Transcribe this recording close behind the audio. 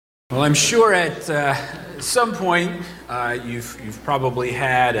Well, I'm sure at some point you've probably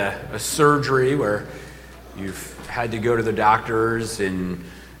had a surgery where you've had to go to the doctors and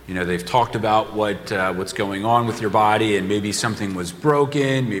they've talked about what's going on with your body, and maybe something was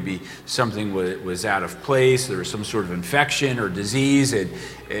broken, maybe something was out of place, there was some sort of infection or disease,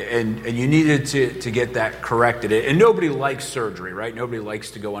 and you needed to get that corrected. And nobody likes surgery, right? Nobody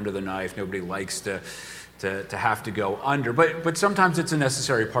likes to go under the knife. Nobody likes to have to go under. But sometimes it's a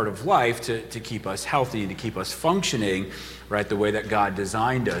necessary part of life to keep us healthy and to keep us functioning, right, the way that God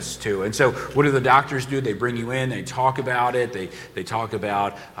designed us to. And so what do the doctors do? They bring you in, they talk about it, they talk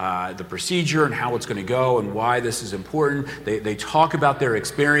about the procedure and how it's going to go and why this is important. They talk about their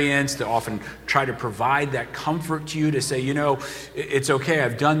experience. They often try to provide that comfort to you to say, it's okay,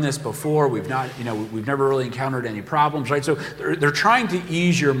 I've done this before. We've never really encountered any problems, right? So they're trying to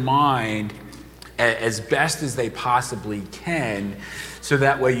ease your mind as best as they possibly can, so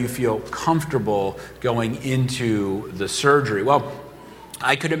that way you feel comfortable going into the surgery. Well,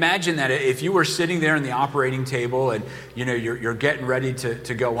 I could imagine that if you were sitting there in the operating table and you're getting ready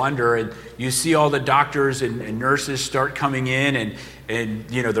to go under, and you see all the doctors and nurses start coming in, and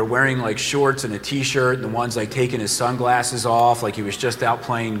they're wearing like shorts and a t-shirt, and the one's like taking his sunglasses off like he was just out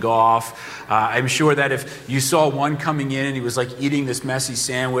playing golf. I'm sure that if you saw one coming in and he was like eating this messy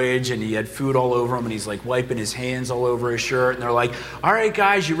sandwich and he had food all over him and he's like wiping his hands all over his shirt, and they're like, all right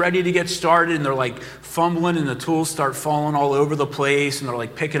guys, you ready to get started? And they're like fumbling and the tools start falling all over the place, and they're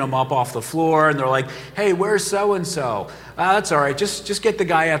like picking them up off the floor, and they're like, hey, where's so-and-so? That's all right, just get the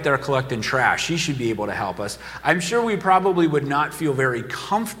guy out there collecting trash. He should be able to help us. I'm sure we probably would not feel very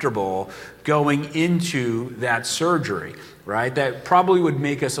comfortable going into that surgery, right? That probably would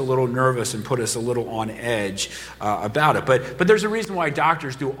make us a little nervous and put us a little on edge about it. But there's a reason why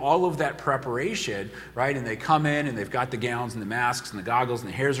doctors do all of that preparation, right? And they come in and they've got the gowns and the masks and the goggles and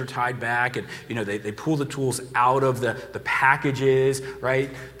the hairs are tied back, and they pull the tools out of the packages, right?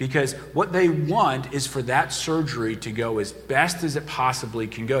 Because what they want is for that surgery to go as best as it possibly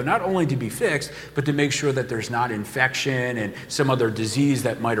can go, not only to be fixed, but to make sure that there's not infection and some other disease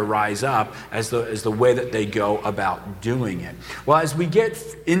that might arise up as the way that they go about doing it. Well, as we get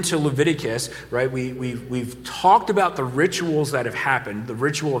into Leviticus, right, we've talked about the rituals that have happened, the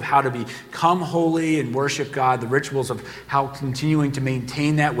ritual of how to become holy and worship God, the rituals of how continuing to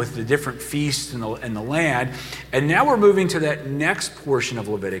maintain that with the different feasts in the land. And now we're moving to that next portion of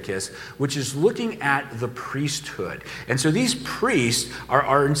Leviticus, which is looking at the priesthood. And so these priests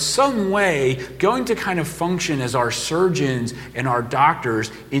are in some way going to kind of function as our surgeons and our doctors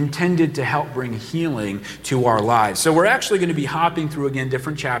intended to help bring healing to our lives. So we're actually going to be hopping through, again,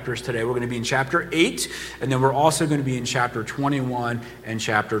 different chapters today. We're going to be in chapter 8, and then we're also going to be in chapter 21 and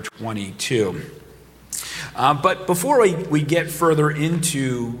chapter 22. But before we get further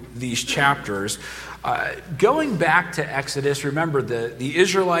into these chapters, going back to Exodus, remember the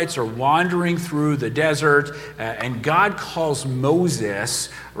Israelites are wandering through the desert, and God calls Moses,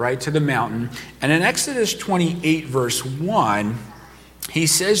 right, to the mountain. And in Exodus 28, verse 1, he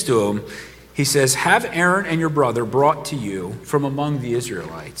says to him, he says, have Aaron and your brother brought to you from among the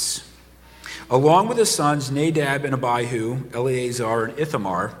Israelites, along with his sons Nadab and Abihu, Eleazar and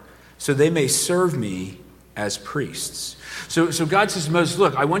Ithamar, so they may serve me as priests. So God says to Moses,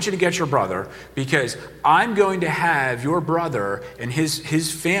 look, I want you to get your brother, because I'm going to have your brother and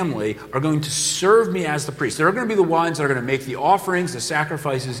his family are going to serve me as the priest. They're going to be the ones that are going to make the offerings, the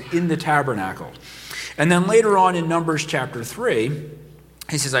sacrifices in the tabernacle. And then later on in Numbers chapter 3,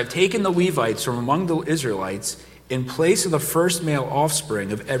 he says, I've taken the Levites from among the Israelites in place of the first male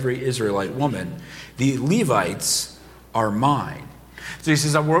offspring of every Israelite woman. The Levites are mine. So he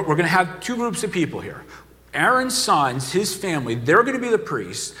says, we're going to have two groups of people here. Aaron's sons, his family, they're going to be the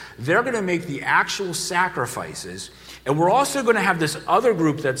priests. They're going to make the actual sacrifices. And we're also going to have this other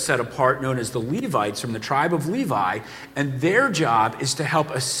group that's set apart known as the Levites from the tribe of Levi. And their job is to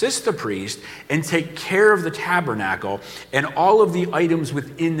help assist the priest and take care of the tabernacle and all of the items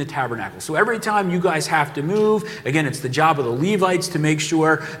within the tabernacle. So every time you guys have to move, again, it's the job of the Levites to make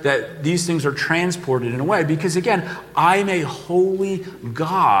sure that these things are transported in a way. Because again, I'm a holy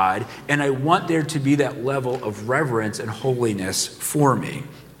God, and I want there to be that level of reverence and holiness for me.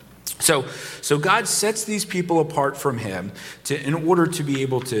 So God sets these people apart from him in order to be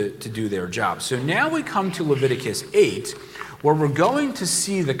able to do their job. So now we come to Leviticus 8, where we're going to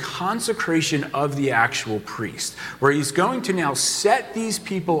see the consecration of the actual priest, where he's going to now set these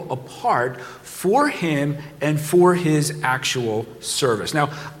people apart for him and for his actual service.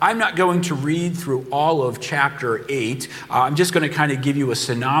 Now, I'm not going to read through all of chapter 8. I'm just going to kind of give you a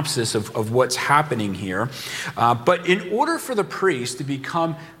synopsis of what's happening here. But in order for the priest to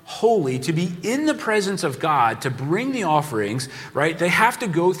become holy, to be in the presence of God, to bring the offerings, right, they have to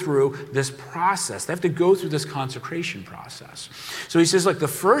go through this process. They have to go through this consecration process. So he says, look, the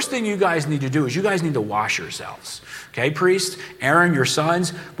first thing you guys need to do is you guys need to wash yourselves. Okay, priests, Aaron, your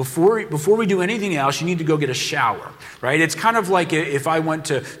sons, before we do anything else, you need to go get a shower, right? It's kind of like if I went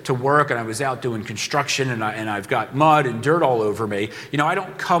to work and I was out doing construction and I've got mud and dirt all over me, I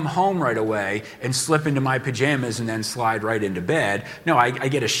don't come home right away and slip into my pajamas and then slide right into bed. No, I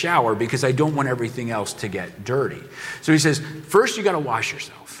get a shower because I don't want everything else to get dirty. So he says, first you got to wash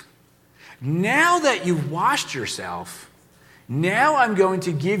yourself. Now that you've washed yourself, now I'm going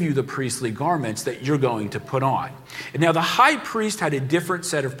to give you the priestly garments that you're going to put on. And now the high priest had a different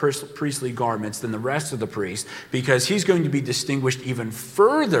set of priestly garments than the rest of the priests because he's going to be distinguished even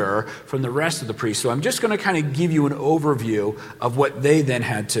further from the rest of the priests. So I'm just going to kind of give you an overview of what they then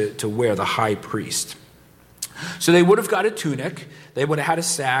had to wear, the high priest. So they would have got a tunic, they would have had a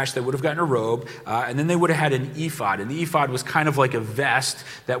sash, they would have gotten a robe, and then they would have had an ephod. And the ephod was kind of like a vest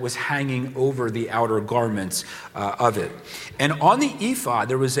that was hanging over the outer garments of it. And on the ephod,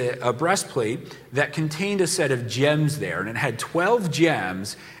 there was a breastplate that contained a set of gems there, and it had 12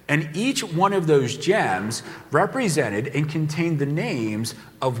 gems, and each one of those gems represented and contained the names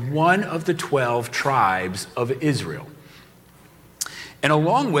of one of the 12 tribes of Israel. And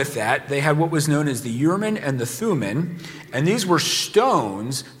along with that, they had what was known as the Urim and the Thummim, and these were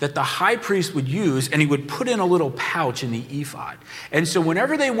stones that the high priest would use, and he would put in a little pouch in the ephod. And so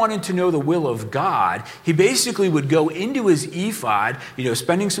whenever they wanted to know the will of God, he basically would go into his ephod,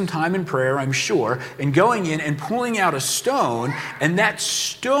 spending some time in prayer, I'm sure, and going in and pulling out a stone, and that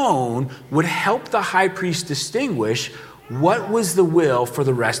stone would help the high priest distinguish what was the will for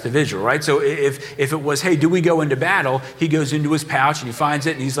the rest of Israel, right? So if it was, hey, do we go into battle? He goes into his pouch and he finds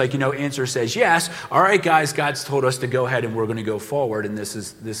it and he's like, answer says yes. All right, guys, God's told us to go ahead and we're going to go forward and this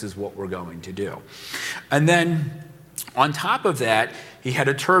is what we're going to do. And then on top of that, he had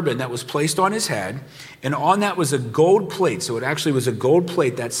a turban that was placed on his head, and on that was a gold plate. So it actually was a gold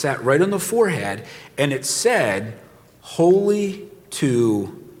plate that sat right on the forehead, and it said, "Holy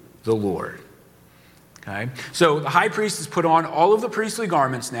to the Lord." Okay. So the high priest has put on all of the priestly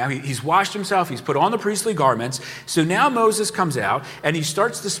garments now. He's washed himself. He's put on the priestly garments. So now Moses comes out and he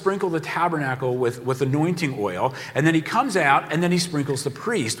starts to sprinkle the tabernacle with anointing oil. And then he comes out and then he sprinkles the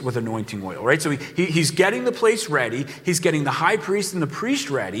priest with anointing oil, right? So he's getting the place ready. He's getting the high priest and the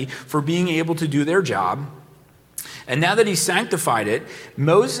priest ready for being able to do their job. And now that he's sanctified it,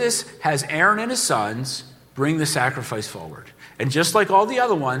 Moses has Aaron and his sons bring the sacrifice forward. And just like all the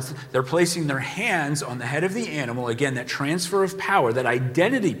other ones, they're placing their hands on the head of the animal. Again, that transfer of power, that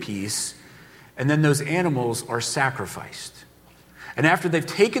identity piece, and then those animals are sacrificed. And after they've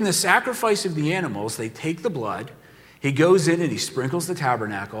taken the sacrifice of the animals, they take the blood. He goes in and he sprinkles the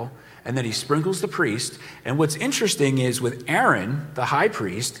tabernacle, and then he sprinkles the priest. And what's interesting is with Aaron, the high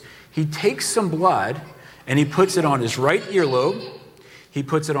priest, he takes some blood and he puts it on his right earlobe, he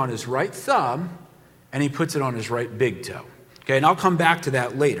puts it on his right thumb, and he puts it on his right big toe. Okay, and I'll come back to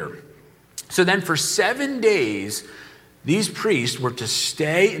that later. So then for 7 days, these priests were to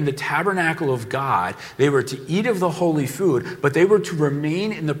stay in the tabernacle of God. They were to eat of the holy food, but they were to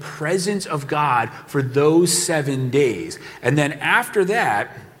remain in the presence of God for those 7 days. And then after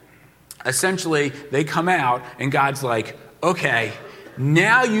that, essentially, they come out and God's like, okay,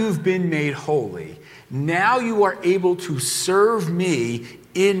 now you've been made holy. Now you are able to serve me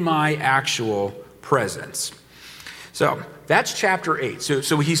in my actual presence. So that's chapter 8.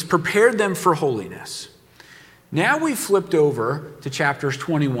 So he's prepared them for holiness. Now we flipped over to chapters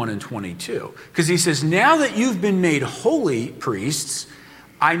 21 and 22. Because he says, now that you've been made holy, priests,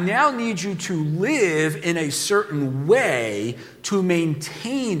 I now need you to live in a certain way to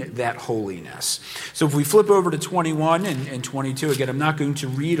maintain that holiness. So if we flip over to 21 and 22, again, I'm not going to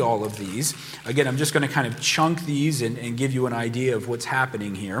read all of these. Again, I'm just going to kind of chunk these and give you an idea of what's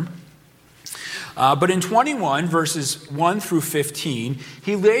happening here. But in 21, verses 1 through 15,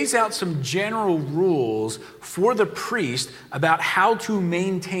 he lays out some general rules for the priest about how to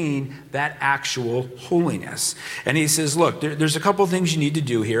maintain that actual holiness. And he says, look, there's a couple things you need to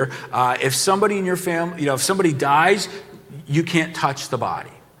do here. If somebody in your family, if somebody dies, you can't touch the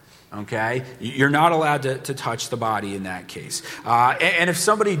body. Okay? You're not allowed to touch the body in that case. And if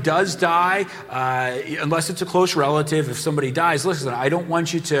somebody does die, unless it's a close relative, if somebody dies, listen, I don't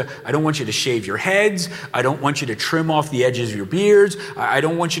want you to shave your heads. I don't want you to trim off the edges of your beards. I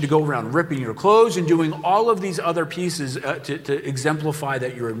don't want you to go around ripping your clothes and doing all of these other pieces to exemplify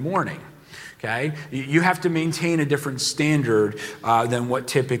that you're in mourning. Okay? You have to maintain a different standard than what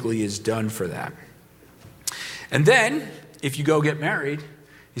typically is done for that. And then, if you go get married,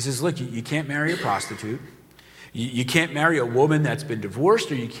 He says, look, you can't marry a prostitute. You can't marry a woman that's been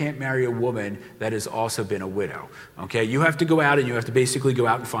divorced, or you can't marry a woman that has also been a widow. Okay, you have to go out and you have to basically go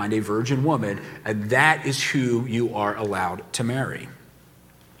out and find a virgin woman, and that is who you are allowed to marry.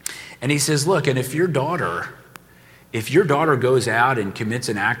 And he says, look, and if your daughter goes out and commits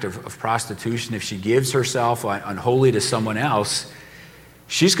an act of prostitution, if she gives herself unholy to someone else,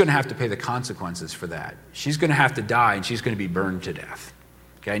 she's going to have to pay the consequences for that. She's going to have to die, and she's going to be burned to death.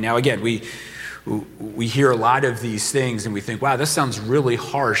 Okay, now again, we hear a lot of these things and we think, wow, this sounds really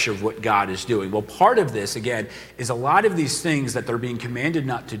harsh of what God is doing. Well, part of this, again, is a lot of these things that they're being commanded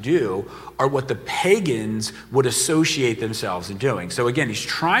not to do are what the pagans would associate themselves in doing. So again, he's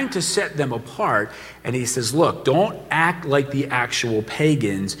trying to set them apart, and he says, look, don't act like the actual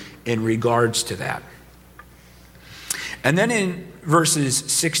pagans in regards to that. And then in verses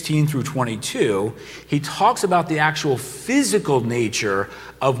 16 through 22, he talks about the actual physical nature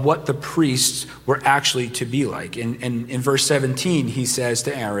of what the priests were actually to be like. In verse 17, he says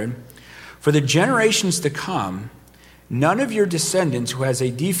to Aaron, "For the generations to come, none of your descendants who has a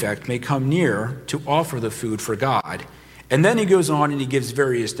defect may come near to offer the food for God." And then he goes on and he gives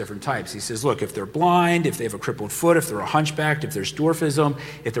various different types. He says, look, if they're blind, if they have a crippled foot, if they're a hunchbacked, if there's dwarfism,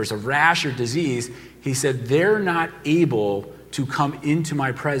 if there's a rash or disease, he said, they're not able to come into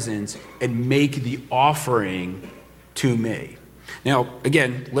my presence and make the offering to me. Now,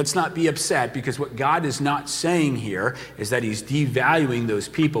 again, let's not be upset, because what God is not saying here is that he's devaluing those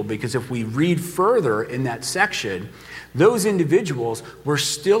people, because if we read further in that section, those individuals were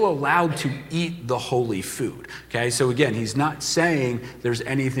still allowed to eat the holy food. Okay, so again, he's not saying there's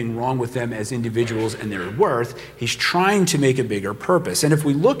anything wrong with them as individuals and their worth. He's trying to make a bigger purpose. And if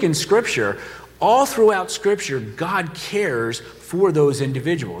we look in Scripture, all throughout Scripture, God cares for those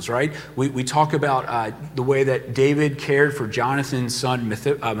individuals, right? We talk about the way that David cared for Jonathan's son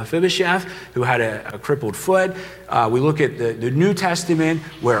Mephibosheth, who had a crippled foot. We look at the New Testament,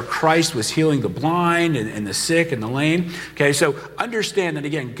 where Christ was healing the blind and the sick and the lame. Okay, so understand that,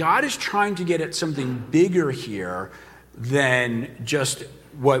 again, God is trying to get at something bigger here than just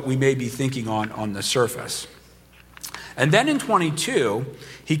what we may be thinking on the surface. And then in 22,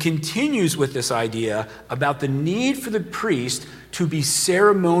 he continues with this idea about the need for the priest to be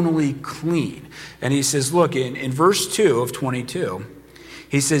ceremonially clean. And he says, look, in verse 2 of 22,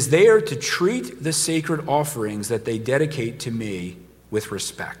 he says, they are to treat the sacred offerings that they dedicate to me with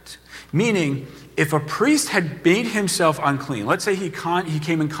respect. Meaning, if a priest had made himself unclean, let's say he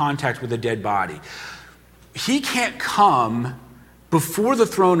came in contact with a dead body, he can't come before the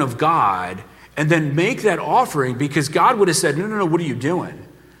throne of God and then make that offering, because God would have said, no, what are you doing?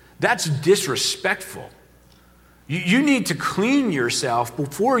 That's disrespectful. You need to clean yourself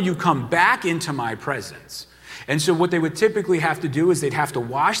before you come back into my presence. And so what they would typically have to do is they'd have to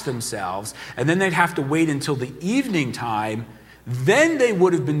wash themselves, and then they'd have to wait until the evening time. Then they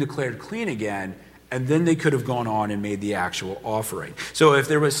would have been declared clean again, and then they could have gone on and made the actual offering. So if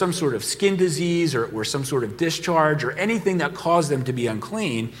there was some sort of skin disease or some sort of discharge or anything that caused them to be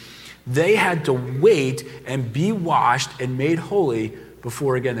unclean, they had to wait and be washed and made holy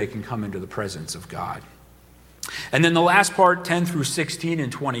before, again, they can come into the presence of God. And then the last part, 10 through 16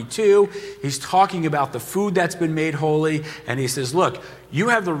 and 22, he's talking about the food that's been made holy. And he says, look, you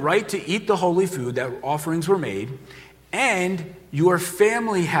have the right to eat the holy food that offerings were made, and your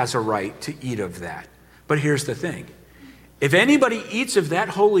family has a right to eat of that. But here's the thing. If anybody eats of that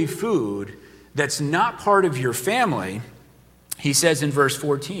holy food that's not part of your family, he says in verse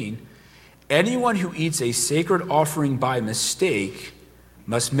 14, anyone who eats a sacred offering by mistake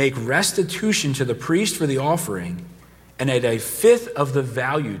must make restitution to the priest for the offering and add a fifth of the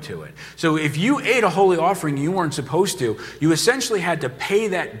value to it. So if you ate a holy offering you weren't supposed to, you essentially had to pay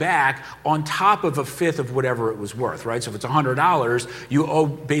that back on top of a fifth of whatever it was worth, right? So if it's $100, you owe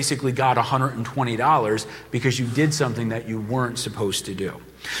basically God $120 because you did something that you weren't supposed to do.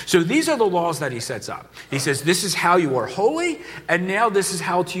 So these are the laws that he sets up. He says, this is how you are holy, and now this is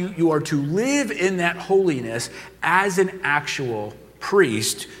how you are to live in that holiness as an actual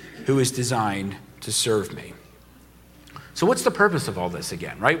priest who is designed to serve me. So what's the purpose of all this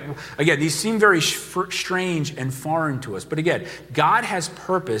again, right? Again, these seem very strange and foreign to us. But again, God has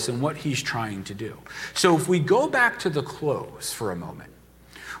purpose in what he's trying to do. So if we go back to the clothes for a moment,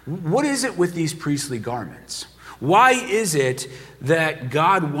 what is it with these priestly garments? Why is it that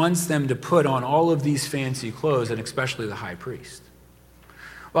God wants them to put on all of these fancy clothes, and especially the high priest?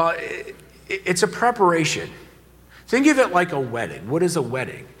 Well, it's a preparation. Think of it like a wedding. What is a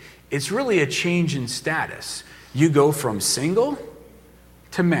wedding? It's really a change in status. You go from single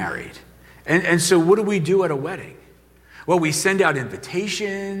to married. And so what do we do at a wedding? Well, we send out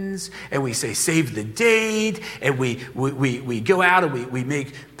invitations, and we say, save the date, and we go out and we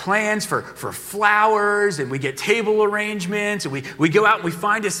make plans for flowers, and we get table arrangements, and we go out and we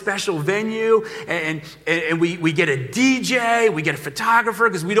find a special venue, and we get a DJ, we get a photographer,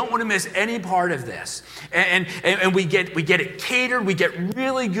 because we don't want to miss any part of this. And we get it catered, we get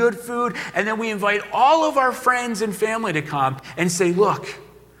really good food, and then we invite all of our friends and family to come and say, look,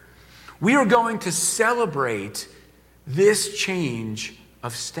 we are going to celebrate this change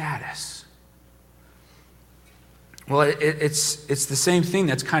of status. Well, it's the same thing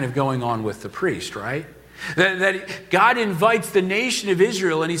that's kind of going on with the priest, right? That God invites the nation of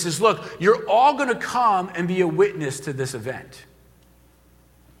Israel and he says, look, you're all going to come and be a witness to this event.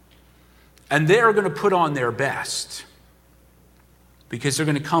 And they're going to put on their best because they're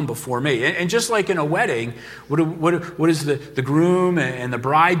going to come before me. And just like in a wedding, what does the groom and the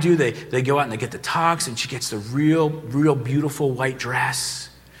bride do? They go out and they get the tux, and she gets the real beautiful white dress.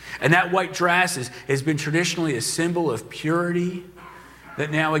 And that white dress has been traditionally a symbol of purity, that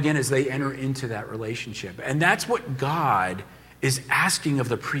now again as they enter into that relationship. And that's what God is asking of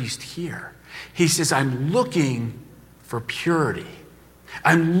the priest here. He says, I'm looking for purity.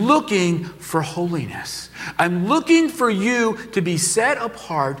 I'm looking for holiness. I'm looking for you to be set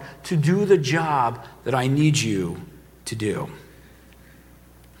apart to do the job that I need you to do.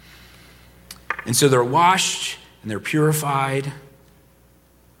 And so they're washed and they're purified.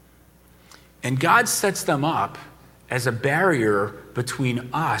 And God sets them up as a barrier between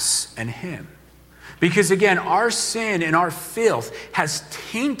us and him. Because again, our sin and our filth has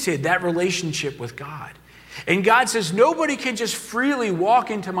tainted that relationship with God. And God says, nobody can just freely walk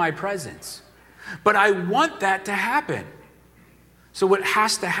into my presence. But I want that to happen. So what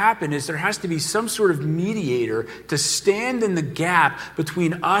has to happen is there has to be some sort of mediator to stand in the gap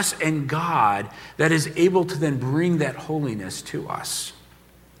between us and God that is able to then bring that holiness to us.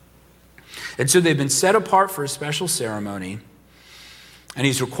 And so they've been set apart for a special ceremony. And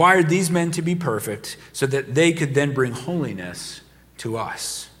he's required these men to be perfect so that they could then bring holiness to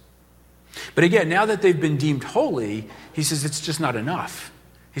us. But again, now that they've been deemed holy, he says it's just not enough.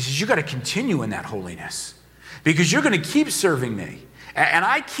 He says, you got to continue in that holiness because you're going to keep serving me. And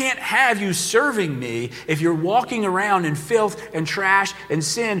I can't have you serving me if you're walking around in filth and trash and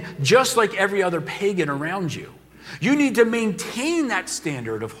sin just like every other pagan around you. You need to maintain that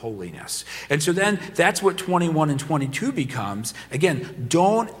standard of holiness. And so then that's what 21 and 22 becomes. Again,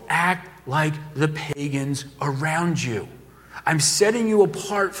 don't act like the pagans around you. I'm setting you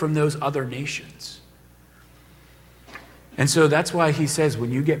apart from those other nations. And so that's why he says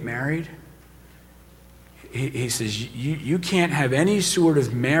when you get married, he says you can't have any sort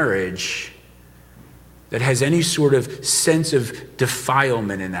of marriage that has any sort of sense of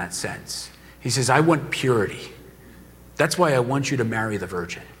defilement in that sense. He says, I want purity. That's why I want you to marry the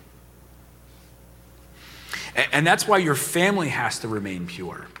virgin. And that's why your family has to remain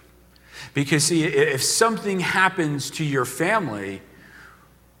pure. Because see, if something happens to your family,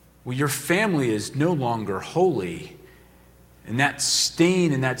 well, your family is no longer holy. And that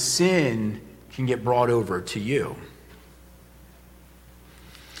stain and that sin can get brought over to you.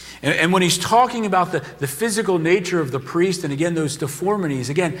 And when he's talking about the physical nature of the priest, and again, those deformities,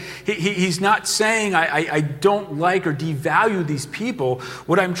 again, he's not saying I don't like or devalue these people.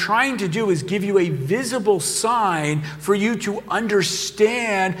 What I'm trying to do is give you a visible sign for you to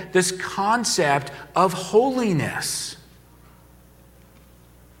understand this concept of holiness.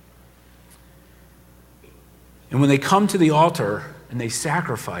 And when they come to the altar and they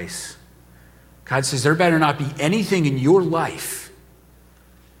sacrifice, God says there better not be anything in your life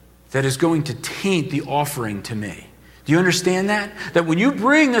that is going to taint the offering to me. Do you understand that? That when you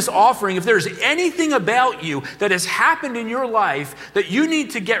bring this offering, if there's anything about you that has happened in your life that you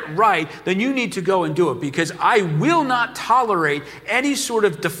need to get right, then you need to go and do it, because I will not tolerate any sort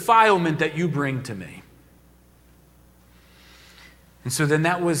of defilement that you bring to me. And so then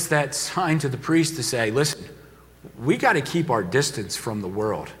that was that sign to the priest to say, listen, we got to keep our distance from the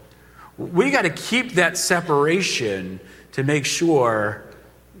world. We got to keep that separation to make sure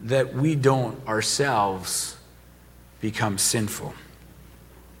that we don't ourselves become sinful.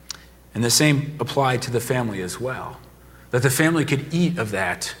 And the same applied to the family as well. That the family could eat of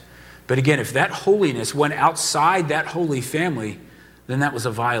that. But again, if that holiness went outside that holy family, then that was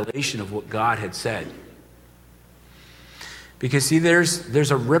a violation of what God had said. Because see, there's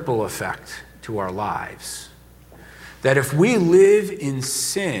a ripple effect to our lives. That if we live in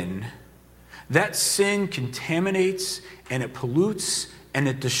sin, that sin contaminates and it pollutes and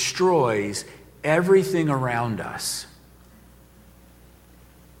it destroys everything around us.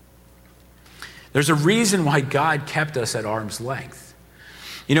 There's a reason why God kept us at arm's length.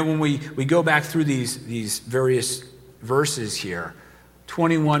 You know, when we go back through these various verses here,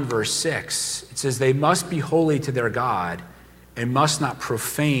 21 verse 6, it says, they must be holy to their God and must not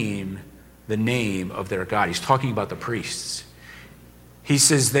profane the name of their God. He's talking about the priests. He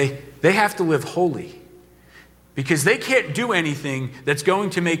says they have to live holy because they can't do anything that's going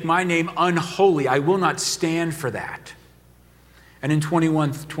to make my name unholy. I will not stand for that. And in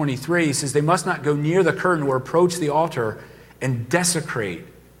 21:23, he says, they must not go near the curtain or approach the altar and desecrate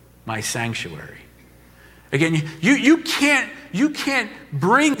my sanctuary. Again, you can't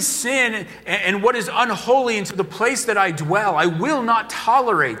bring sin and what is unholy into the place that I dwell. I will not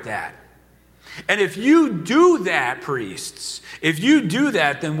tolerate that. And if you do that, priests, if you do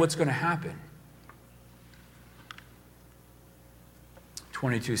that, then what's going to happen?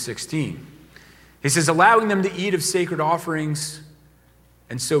 22:16. He says, allowing them to eat of sacred offerings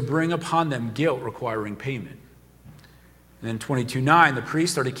and so bring upon them guilt requiring payment. And then 22:9, the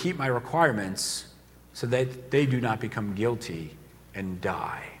priests are to keep my requirements so that they do not become guilty and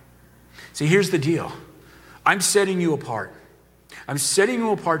die. See, here's the deal. I'm setting you apart. I'm setting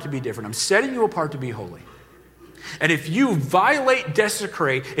you apart to be different. I'm setting you apart to be holy. And if you violate,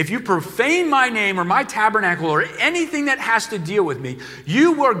 desecrate, if you profane my name or my tabernacle or anything that has to deal with me,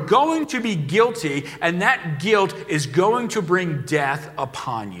 you are going to be guilty, and that guilt is going to bring death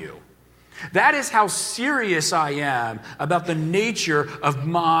upon you. That is how serious I am about the nature of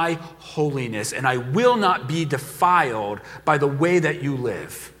my holiness, and I will not be defiled by the way that you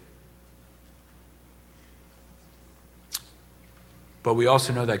live. But we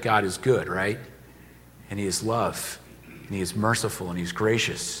also know that God is good, right? And he is love, and he is merciful, and he's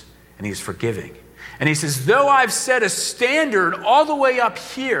gracious, and he is forgiving. And he says, though I've set a standard all the way up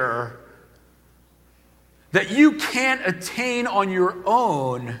here that you can't attain on your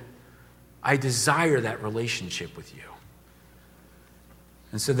own, I desire that relationship with you.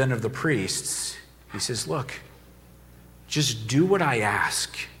 And so then of the priests, he says, look, just do what I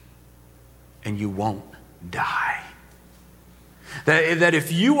ask, and you won't die. That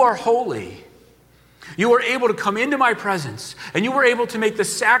if you are holy, you are able to come into my presence, and you are able to make the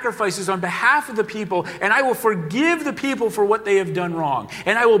sacrifices on behalf of the people, and I will forgive the people for what they have done wrong.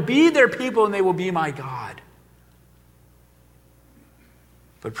 And I will be their people, and they will be my God.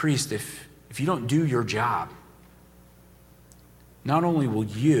 But priest, if you don't do your job, not only will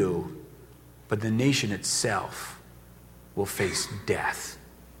you, but the nation itself will face death.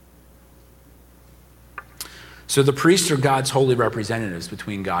 So the priests are God's holy representatives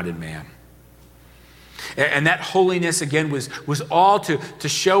between God and man. And that holiness, again, was all to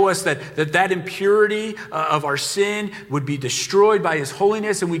show us that impurity of our sin would be destroyed by his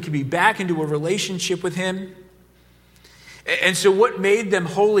holiness, and we could be back into a relationship with him. And so what made them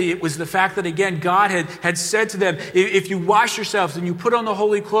holy, it was the fact that, again, God had said to them, if you wash yourselves and you put on the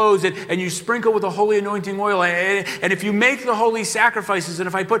holy clothes and you sprinkle with the holy anointing oil, and if you make the holy sacrifices, and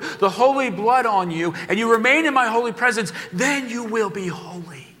if I put the holy blood on you, and you remain in my holy presence, then you will be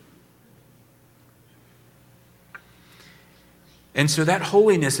holy. And so that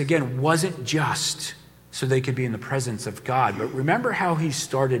holiness, again, wasn't just so they could be in the presence of God. But remember how he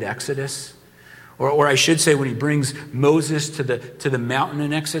started Exodus? Or I should say, when he brings Moses to the mountain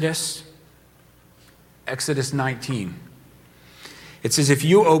in Exodus 19. It says, if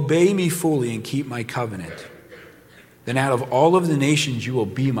you obey me fully and keep my covenant, then out of all of the nations you will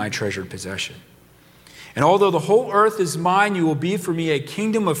be my treasured possession. And although the whole earth is mine, you will be for me a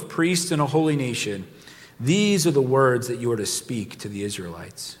kingdom of priests and a holy nation. These are the words that you are to speak to the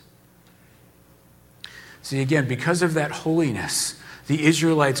Israelites. See, again, because of that holiness, the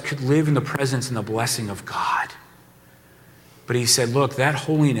Israelites could live in the presence and the blessing of God. But he said, look, that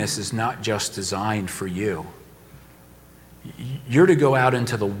holiness is not just designed for you. You're to go out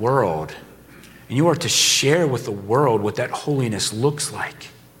into the world, and you are to share with the world what that holiness looks like.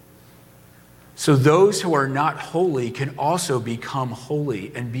 So those who are not holy can also become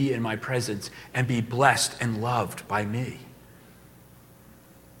holy and be in my presence and be blessed and loved by me.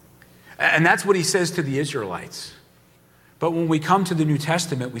 And that's what he says to the Israelites. But when we come to the New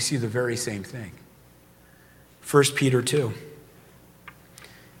Testament, we see the very same thing. 1 Peter 2.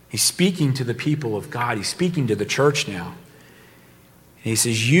 He's speaking to the people of God. He's speaking to the church now. And he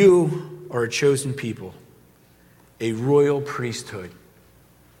says, you are a chosen people, a royal priesthood,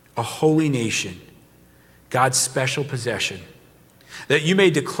 a holy nation, God's special possession, that you may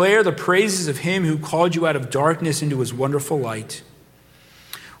declare the praises of him who called you out of darkness into his wonderful light.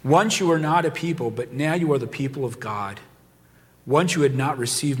 Once you were not a people, but now you are the people of God. Once you had not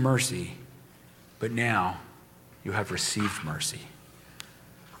received mercy, but now you have received mercy.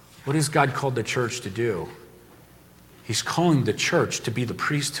 What has God called the church to do? He's calling the church to be the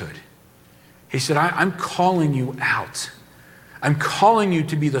priesthood. He said, I'm calling you out. I'm calling you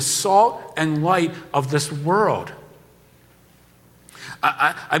to be the salt and light of this world.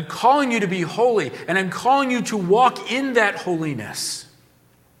 I'm calling you to be holy, and I'm calling you to walk in that holiness.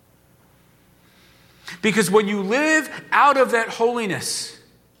 Because when you live out of that holiness,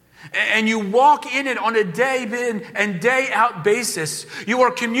 and you walk in it on a day in and day out basis, you are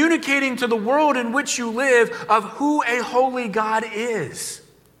communicating to the world in which you live of who a holy God is.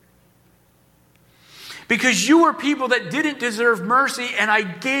 Because you were people that didn't deserve mercy, and I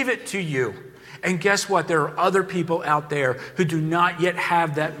gave it to you. And guess what? There are other people out there who do not yet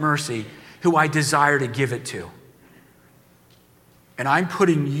have that mercy, who I desire to give it to. And I'm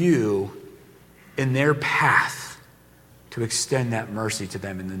putting you in their path to extend that mercy to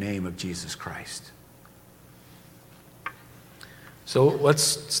them in the name of Jesus Christ. So let's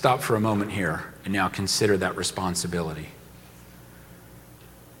stop for a moment here and now consider that responsibility.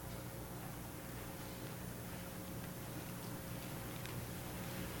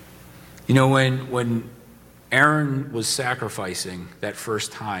 You know, when Aaron was sacrificing that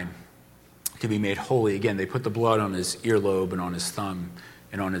first time to be made holy, again, they put the blood on his earlobe and on his thumb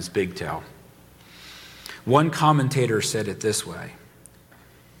and on his big toe. One commentator said it this way.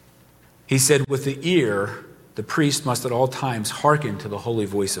 He said, with the ear, the priest must at all times hearken to the holy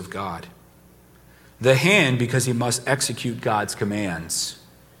voice of God. The hand, because he must execute God's commands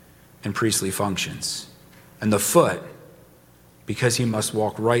and priestly functions. And the foot, because he must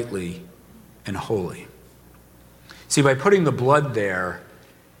walk rightly and holy. See, by putting the blood there,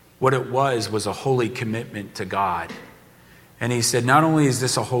 what it was a holy commitment to God. And he said, not only is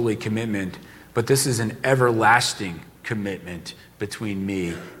this a holy commitment, but this is an everlasting commitment between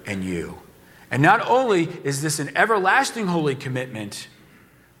me and you. And not only is this an everlasting holy commitment,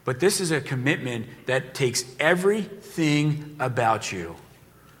 but this is a commitment that takes everything about you.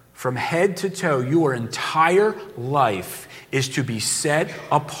 From head to toe, your entire life is to be set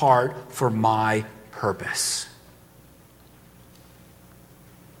apart for my purpose.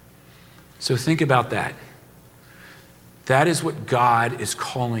 So think about that. That is what God is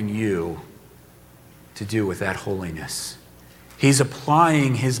calling you to do with that holiness. He's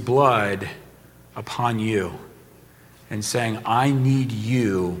applying his blood upon you and saying, I need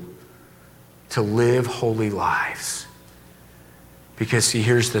you to live holy lives. Because see,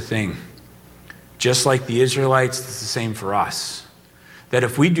 here's the thing. Just like the Israelites, it's the same for us. That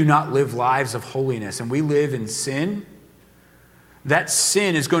if we do not live lives of holiness and we live in sin, that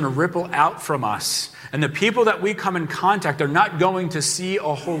sin is going to ripple out from us. And the people that we come in contact are not going to see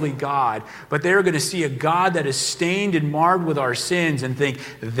a holy God, but they're going to see a God that is stained and marred with our sins and think,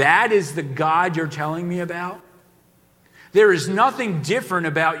 that is the God you're telling me about? There is nothing different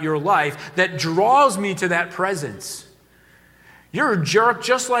about your life that draws me to that presence. You're a jerk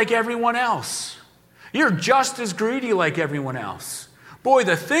just like everyone else. You're just as greedy like everyone else. Boy,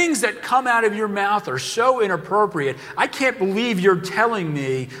 the things that come out of your mouth are so inappropriate. I can't believe you're telling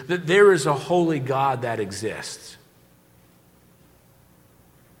me that there is a holy God that exists.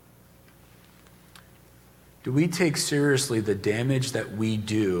 Do we take seriously the damage that we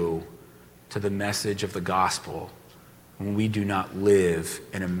do to the message of the gospel when we do not live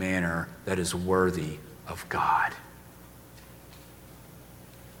in a manner that is worthy of God?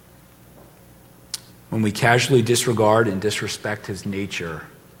 When we casually disregard and disrespect his nature,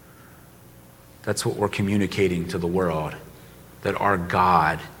 that's what we're communicating to the world, that our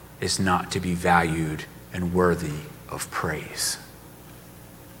God is not to be valued and worthy of praise.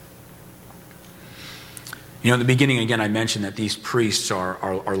 You know, in the beginning, again, I mentioned that these priests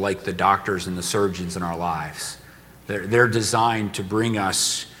are like the doctors and the surgeons in our lives. They're designed to bring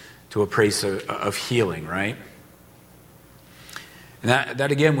us to a place of healing, right? And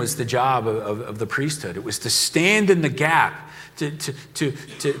that again was the job of the priesthood. It was to stand in the gap,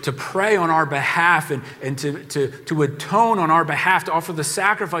 to pray on our behalf and to atone on our behalf, to offer the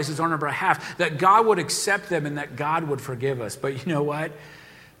sacrifices on our behalf, that God would accept them and that God would forgive us. But you know what?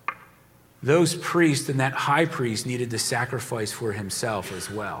 Those priests and that high priest needed to sacrifice for himself as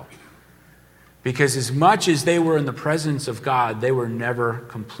well. Because as much as they were in the presence of God, they were never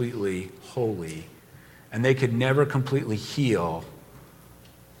completely holy. And they could never completely heal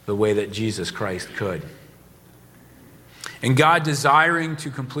the way that Jesus Christ could. And God, desiring to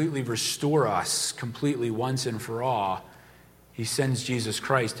completely restore us completely once and for all, he sends Jesus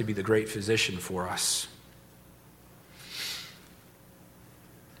Christ to be the great physician for us.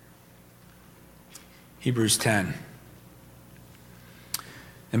 Hebrews 10.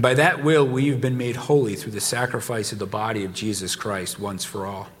 And by that will we have been made holy through the sacrifice of the body of Jesus Christ once for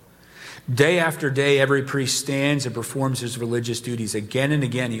all. Day after day, every priest stands and performs his religious duties. Again and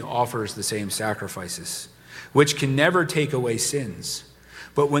again, he offers the same sacrifices, which can never take away sins.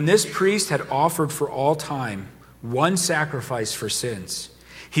 But when this priest had offered for all time one sacrifice for sins,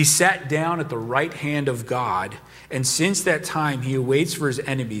 he sat down at the right hand of God, and since that time he awaits for his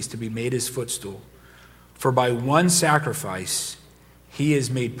enemies to be made his footstool. For by one sacrifice he has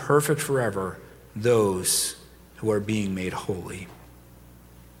made perfect forever those who are being made holy.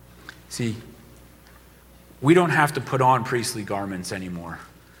 See, we don't have to put on priestly garments anymore.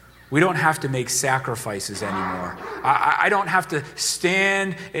 We don't have to make sacrifices anymore. I don't have to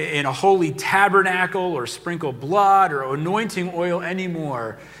stand in a holy tabernacle or sprinkle blood or anointing oil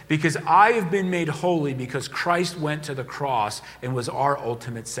anymore, because I have been made holy because Christ went to the cross and was our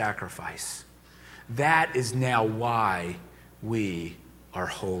ultimate sacrifice. That is now why we are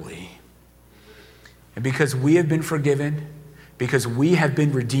holy. And because we have been forgiven, because we have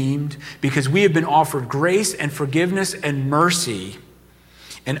been redeemed, because we have been offered grace and forgiveness and mercy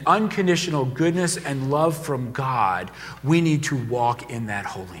and unconditional goodness and love from God, we need to walk in that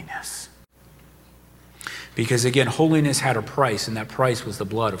holiness. Because again, holiness had a price, and that price was the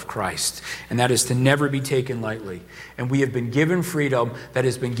blood of Christ. And that is to never be taken lightly. And we have been given freedom that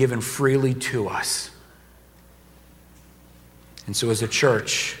has been given freely to us. And so as a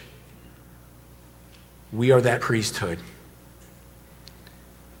church, we are that priesthood.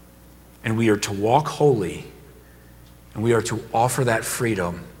 And we are to walk holy, and we are to offer that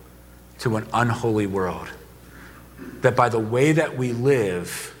freedom to an unholy world. That by the way that we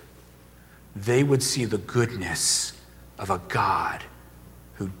live, they would see the goodness of a God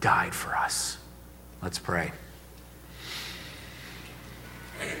who died for us. Let's pray.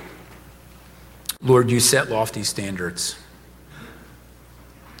 Lord, you set lofty standards.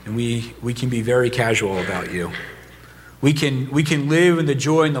 And we can be very casual about you. We can live in the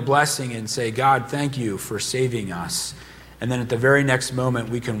joy and the blessing and say, God, thank you for saving us. And then at the very next moment,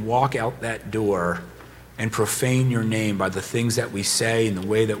 we can walk out that door and profane your name by the things that we say and the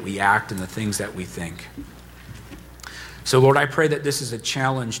way that we act and the things that we think. So, Lord, I pray that this is a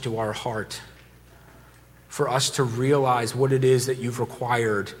challenge to our heart for us to realize what it is that you've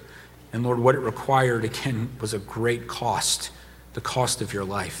required. And, Lord, what it required, again, was a great cost, the cost of your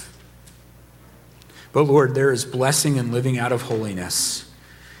life. But Lord, there is blessing in living out of holiness.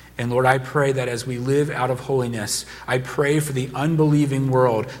 And Lord, I pray that as we live out of holiness, I pray for the unbelieving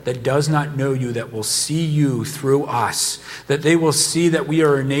world that does not know you, that will see you through us, that they will see that we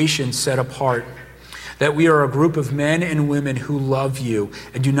are a nation set apart, that we are a group of men and women who love you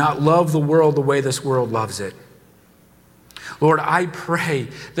and do not love the world the way this world loves it. Lord, I pray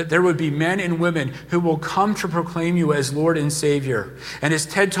that there would be men and women who will come to proclaim you as Lord and Savior. And as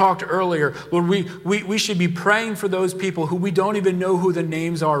Ted talked earlier, Lord, we should be praying for those people who we don't even know who the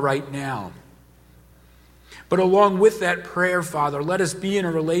names are right now. But along with that prayer, Father, let us be in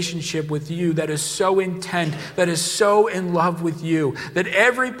a relationship with you that is so intent, that is so in love with you, that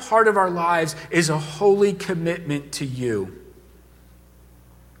every part of our lives is a holy commitment to you.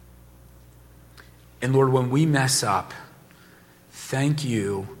 And Lord, when we mess up, thank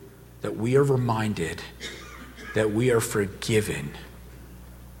you that we are reminded that we are forgiven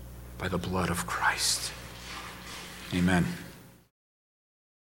by the blood of Christ. Amen.